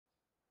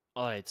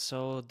All right,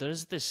 so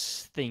there's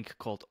this thing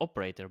called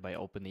Operator by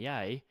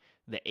OpenAI,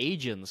 the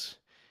agents,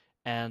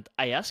 and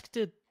I asked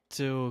it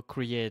to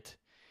create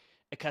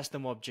a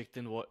custom object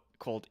in what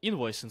called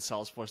invoice in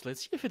Salesforce.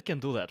 Let's see if it can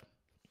do that.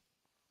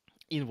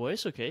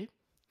 Invoice, okay.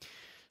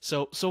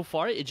 So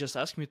far it just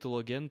asked me to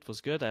log in. It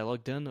was good. I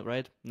logged in,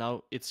 right?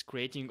 Now it's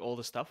creating all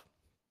the stuff.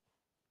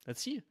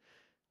 Let's see.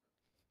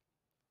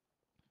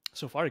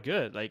 So far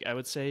good. Like I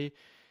would say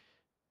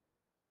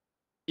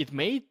it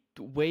made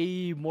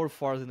way more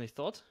far than I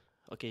thought.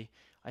 Okay,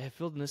 I have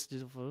filled this.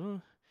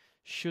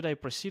 Should I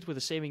proceed with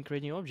the saving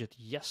creating object?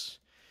 Yes.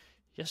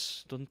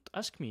 Yes, don't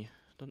ask me.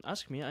 Don't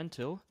ask me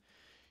until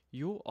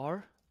you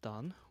are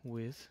done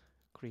with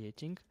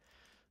creating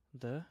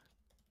the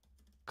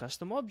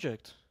custom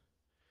object.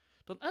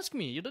 Don't ask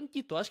me. You don't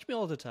need to ask me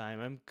all the time.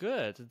 I'm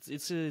good.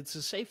 It's a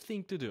safe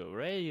thing to do,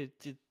 right?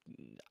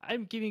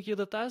 I'm giving you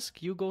the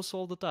task. You go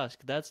solve the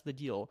task. That's the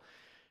deal,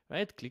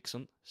 right? Clicks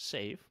on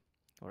save.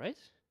 All right.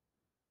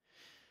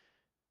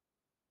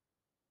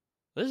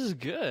 This is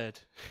good.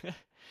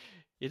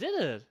 You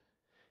did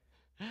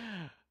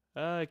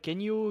it. Can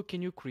you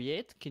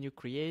create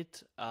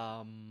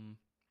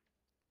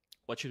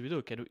what should we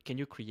do? Can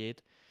you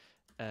create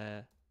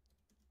a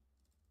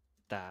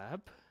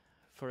tab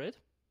for it?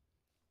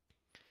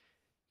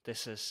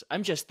 This is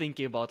I'm just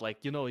thinking about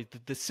like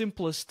the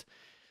simplest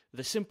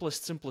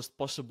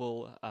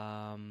possible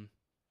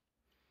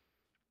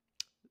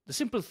the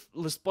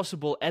simplest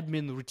possible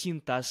admin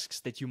routine tasks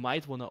that you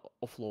might want to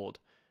offload.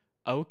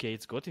 Okay,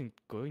 it's going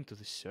to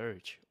the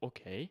search.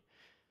 Okay.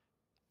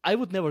 I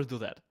would never do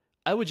that.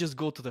 I would just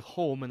go to the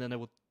home and then I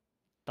would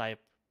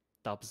type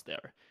tabs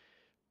there.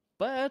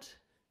 But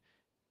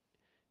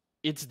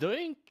it's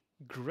doing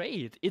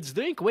great. It's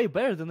doing way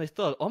better than I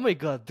thought. Oh my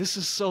god, this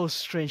is so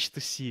strange to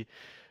see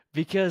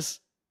because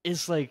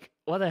it's like,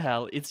 what the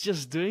hell? It's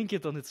just doing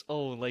it on its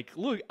own. Like,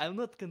 look, I'm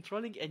not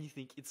controlling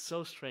anything. It's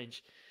so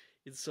strange.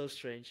 It's so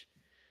strange.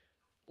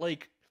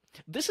 Like,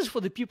 this is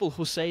for the people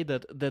who say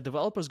that the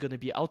developer is going to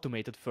be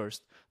automated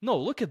first. No,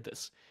 look at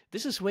this.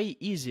 This is way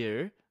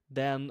easier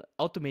than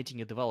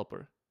automating a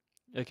developer.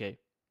 Okay,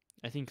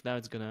 I think now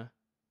it's gonna.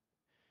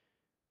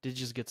 Did it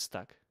just get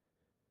stuck?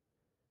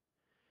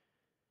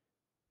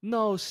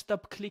 No,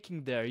 stop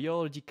clicking there. You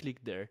already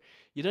clicked there.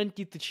 You don't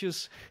need to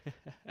choose.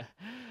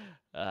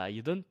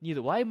 You don't need.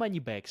 Why money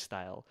back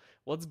style?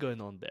 What's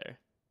going on there?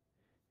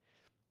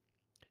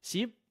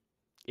 See,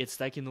 it's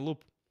stuck in a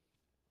loop.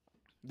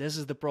 This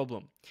is the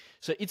problem.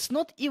 So it's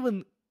not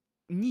even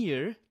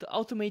near to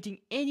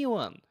automating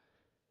anyone.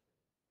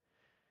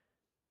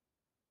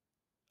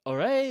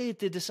 Alright,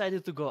 they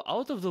decided to go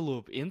out of the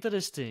loop.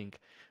 Interesting.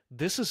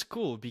 This is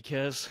cool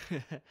because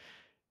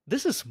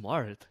this is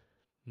smart.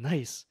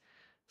 Nice.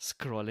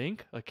 Scrolling.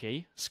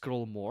 Okay.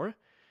 Scroll more.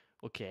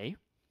 Okay.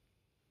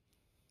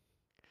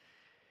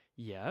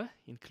 Yeah.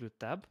 Include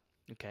tab.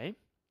 Okay.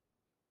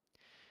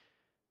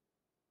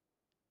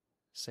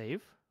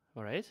 Save.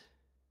 Alright.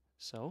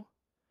 So.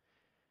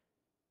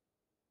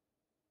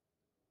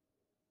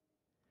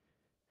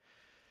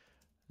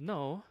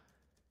 Now,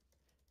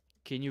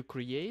 can you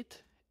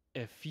create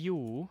a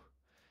few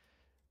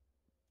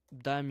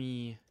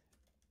dummy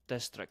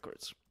test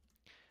records?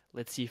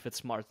 Let's see if it's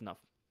smart enough.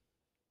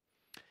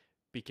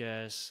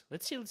 Because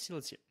let's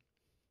see.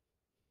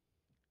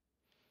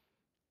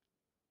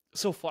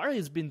 So far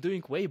it's been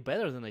doing way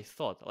better than I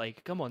thought.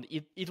 Like, come on,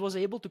 it was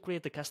able to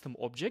create a custom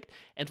object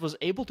and was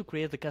able to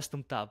create a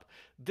custom tab.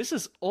 This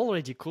is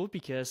already cool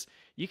because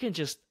you can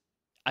just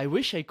I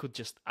wish I could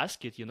just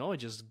ask it,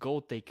 just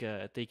go take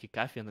a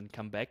coffee and then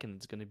come back and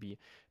it's gonna be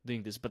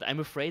doing this. But I'm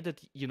afraid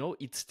that,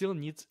 it still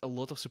needs a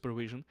lot of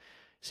supervision.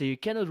 So you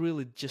cannot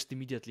really just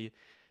immediately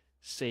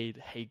say,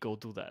 hey, go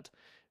do that.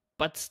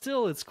 But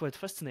still, it's quite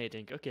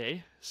fascinating.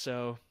 Okay,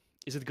 so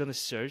is it gonna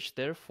search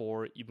there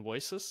for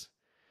invoices?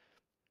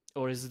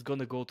 Or is it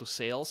gonna go to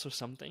sales or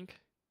something?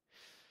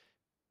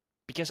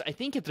 Because I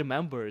think it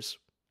remembers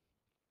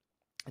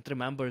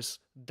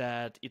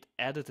that it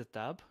added a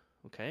tab.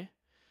 Okay.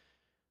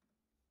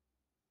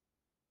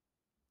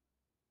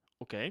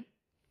 Okay.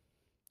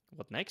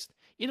 What next?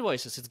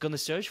 Invoices. It's gonna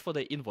search for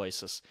the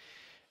invoices.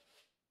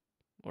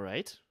 All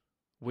right.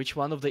 Which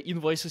one of the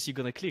invoices you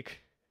gonna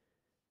click?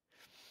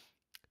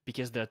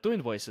 Because there are two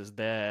invoices.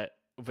 The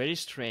very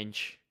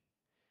strange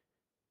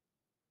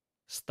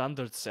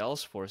standard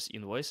Salesforce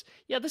invoice.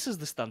 Yeah, this is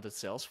the standard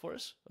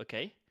Salesforce.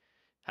 Okay.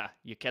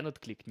 You cannot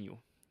click new,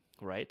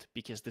 right?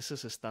 Because this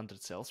is a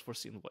standard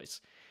Salesforce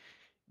invoice.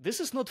 This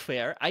is not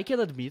fair. I can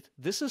admit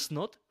this is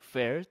not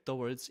fair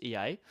towards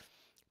AI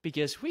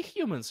because we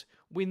humans,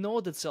 we know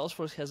that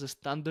Salesforce has a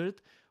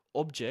standard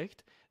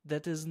object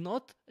that is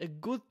not a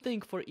good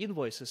thing for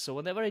invoices. So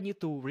whenever I need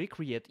to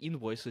recreate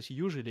invoices,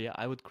 usually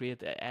I would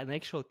create an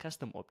actual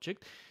custom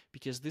object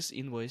because this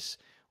invoice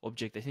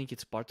object, I think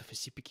it's part of a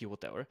CPQ,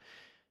 whatever.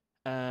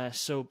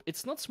 So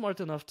it's not smart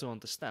enough to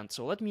understand.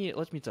 So let me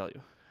tell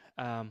you.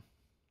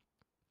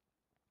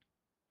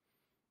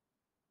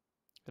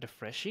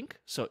 Refreshing.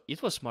 So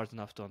it was smart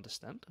enough to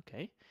understand.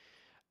 Okay.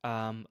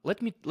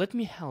 Let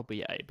me help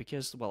AI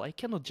because, well, I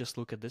cannot just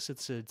look at this.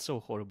 It's so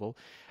horrible.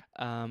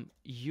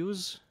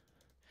 Use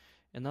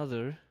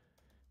another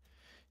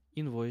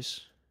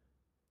invoice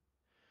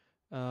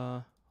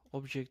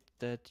object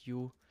that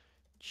you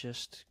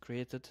just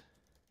created.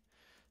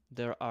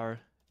 There are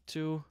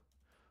two,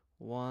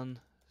 one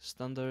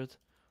standard,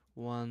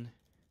 one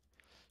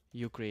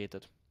you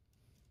created.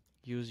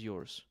 Use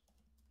yours.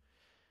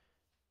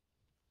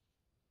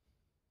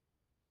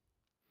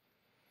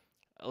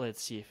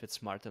 Let's see if it's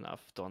smart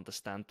enough to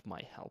understand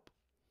my help.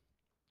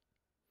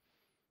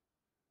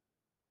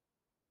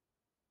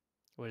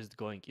 Where is it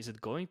going? Is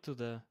it going to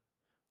the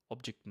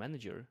object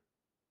manager?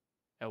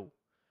 Oh,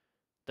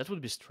 that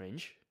would be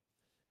strange.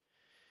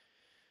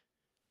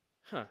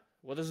 Huh,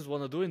 what does it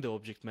want to do in the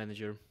object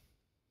manager?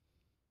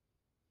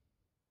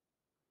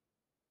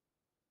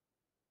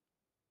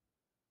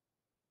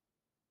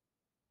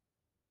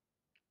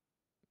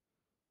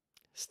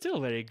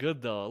 Still very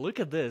good though. Look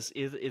at this.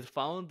 It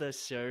found the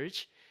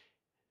search.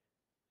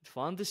 It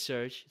found the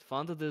search. It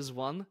found that there's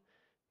one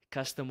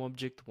custom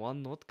object,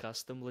 one not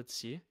custom. Let's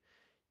see.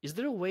 Is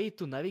there a way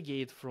to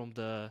navigate from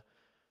here?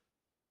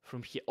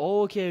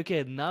 Oh,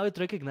 okay. Now it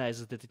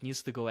recognizes that it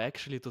needs to go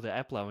actually to the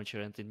app launcher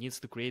and it needs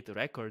to create the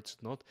records,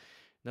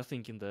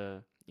 nothing in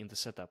the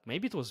setup.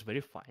 Maybe it was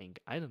verifying.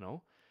 I don't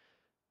know.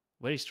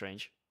 Very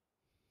strange.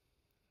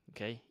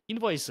 Okay,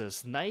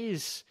 invoices.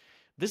 Nice.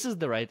 This is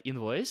the right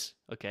invoice.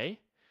 Okay.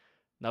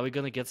 Now we're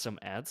gonna get some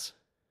ads.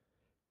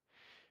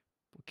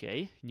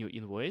 Okay, new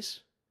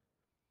invoice.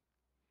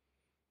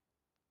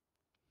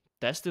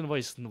 Test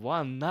invoice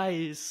 1.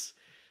 Nice.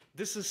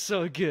 This is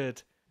so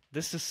good.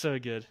 This is so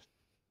good.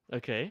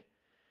 Okay.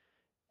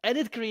 And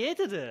it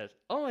created it.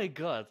 Oh my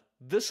god.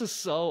 This is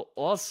so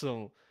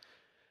awesome.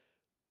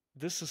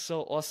 This is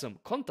so awesome.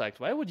 Contact.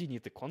 Why would you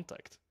need the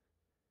contact?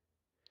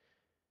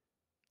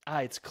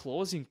 Ah, it's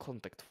closing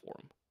contact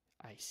form.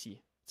 I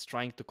see. It's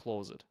trying to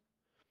close it.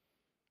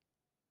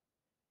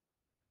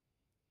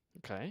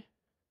 Okay.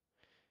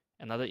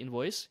 Another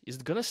invoice. Is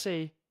it gonna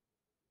say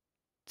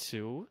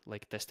 2,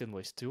 like test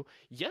invoice 2?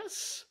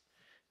 Yes!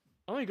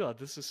 Oh my god,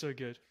 this is so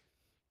good.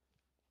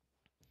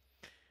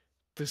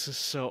 This is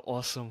so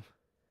awesome.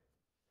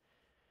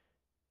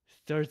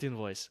 Third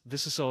invoice.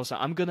 This is so awesome.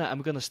 I'm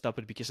gonna stop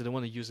it because I don't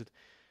want to use it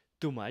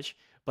too much.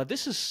 But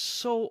this is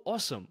so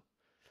awesome.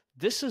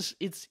 This is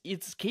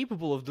it's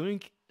capable of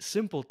doing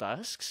simple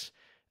tasks.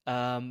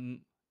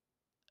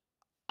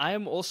 I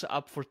am also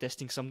up for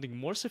testing something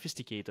more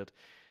sophisticated.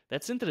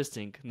 That's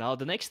interesting. Now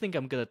the next thing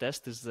I'm gonna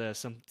test is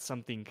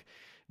something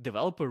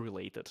developer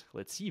related.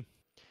 Let's see.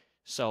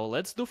 So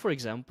let's do, for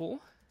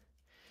example,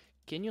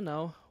 can you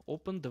now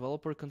open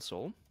developer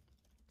console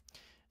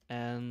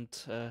and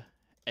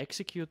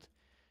execute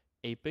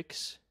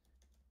Apex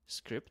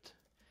script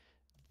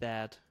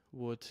that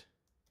would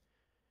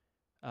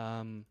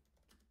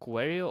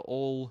query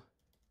all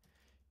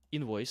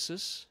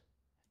invoices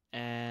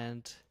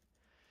and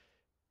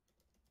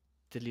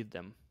delete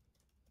them.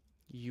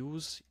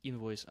 Use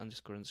invoice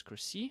 __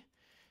 C,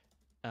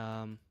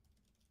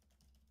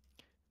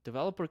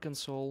 developer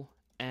console,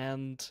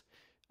 and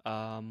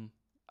I'm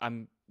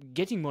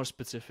getting more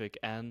specific,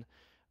 an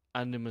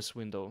anonymous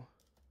window.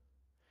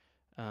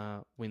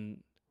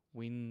 Window.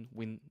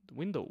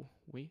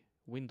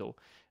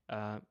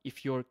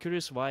 If you're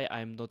curious why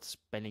I'm not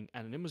spelling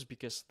anonymous,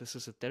 because this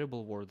is a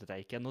terrible word that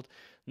I cannot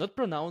not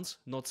pronounce,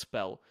 not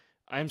spell.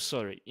 I'm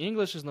sorry.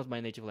 English is not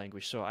my native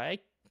language, so I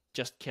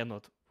just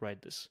cannot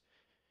write this.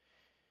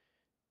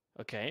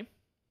 Okay.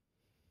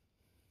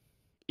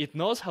 It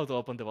knows how to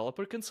open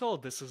developer console.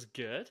 This is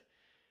good.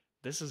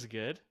 This is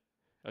good.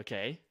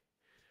 Okay.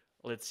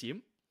 Let's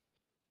see.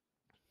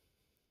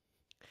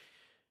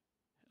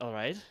 All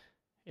right.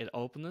 It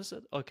opens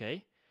it.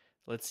 Okay.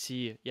 Let's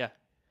see. Yeah.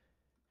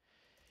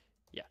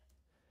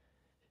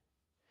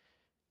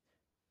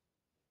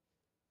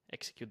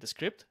 Execute the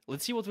script.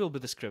 Let's see what will be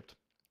the script.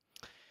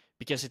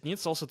 Because it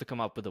needs also to come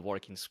up with a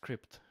working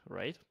script,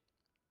 right?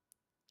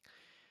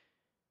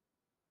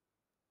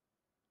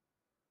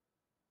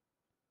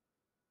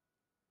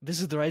 This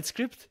is the right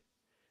script.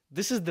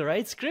 This is the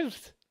right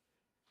script.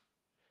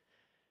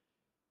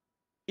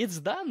 It's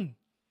done.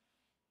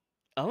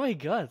 Oh my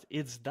god,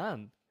 it's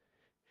done.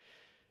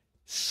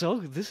 So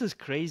this is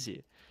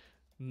crazy.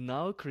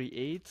 Now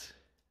create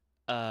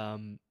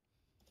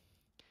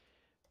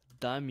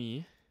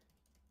dummy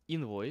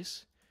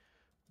invoice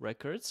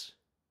records,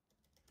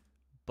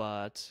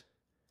 but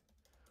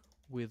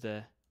with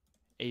a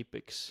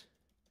Apex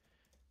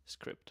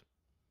script.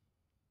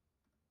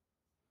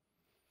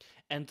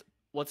 And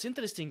what's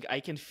interesting,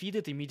 I can feed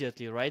it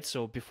immediately, right?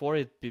 So before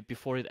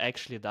it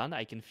actually done,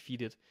 I can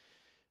feed it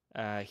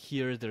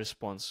here the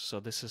response. So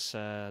this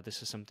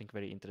is something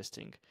very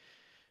interesting.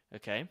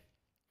 Okay.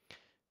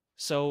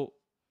 So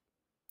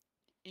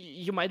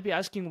you might be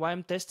asking why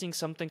I'm testing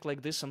something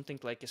like this, something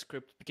like a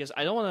script, because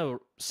I don't want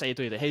to say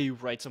to it, hey,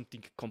 write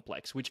something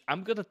complex, which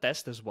I'm going to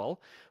test as well.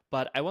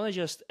 But I want to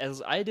just,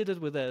 as I did it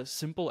with a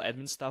simple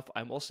admin stuff,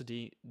 I'm also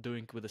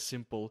doing with a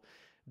simple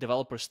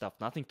developer stuff,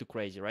 nothing too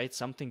crazy, right?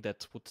 Something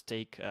that would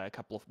take a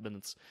couple of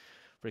minutes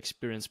for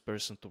experienced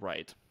person to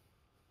write.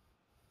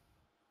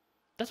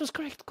 That was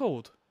correct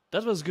code.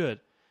 That was good.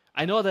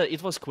 I know that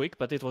it was quick,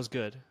 but it was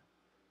good.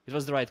 It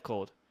was the right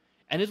code.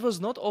 And it was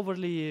not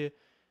overly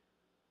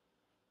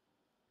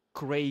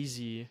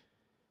crazy.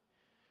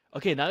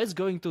 Okay, now it's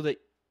going to the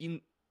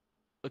in.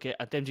 Okay,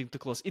 attempting to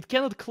close. It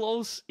cannot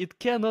close. It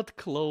cannot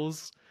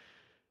close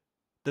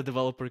the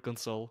developer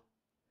console.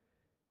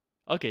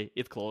 Okay,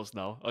 it closed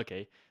now.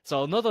 Okay.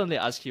 So not only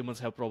us humans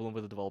have problem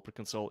with the developer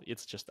console,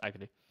 it's just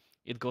ugly.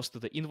 It goes to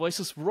the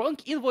invoices. Wrong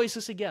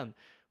invoices again.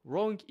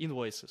 Wrong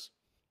invoices.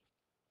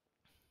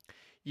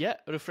 Yeah,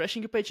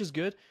 refreshing a page is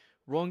good.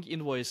 Wrong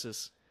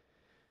invoices.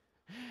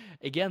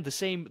 Again, the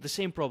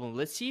same problem.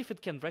 Let's see if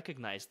it can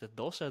recognize that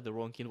those are the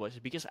wrong invoices,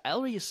 because I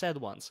already said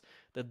once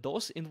that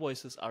those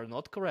invoices are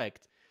not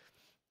correct.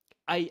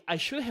 I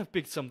should have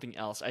picked something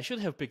else. I should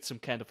have picked some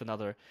kind of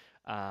another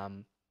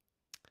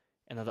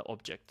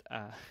object,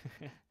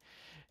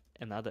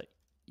 another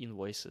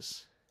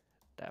invoices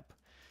tab,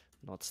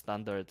 not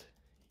standard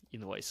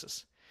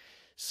invoices.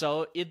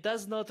 So it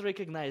does not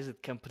recognize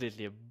it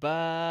completely,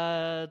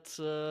 but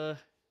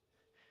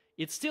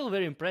it's still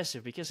very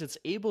impressive because it's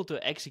able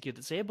to execute,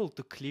 it's able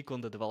to click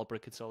on the developer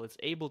console, it's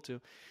able to.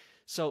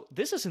 So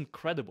this is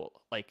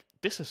incredible. Like,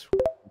 this is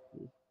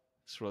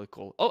it's really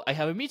cool. Oh, I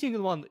have a meeting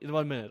in 1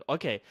 minute.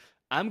 Okay,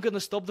 I'm gonna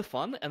stop the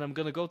fun and I'm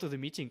gonna go to the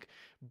meeting.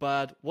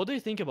 But what do you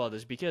think about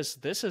this? Because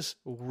this is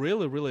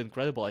really, really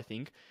incredible, I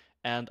think.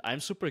 And I'm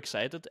super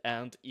excited.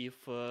 And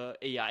if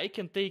AI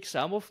can take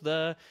some of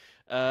the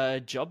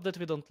job that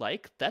we don't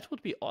like, that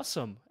would be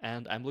awesome.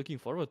 And I'm looking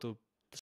forward to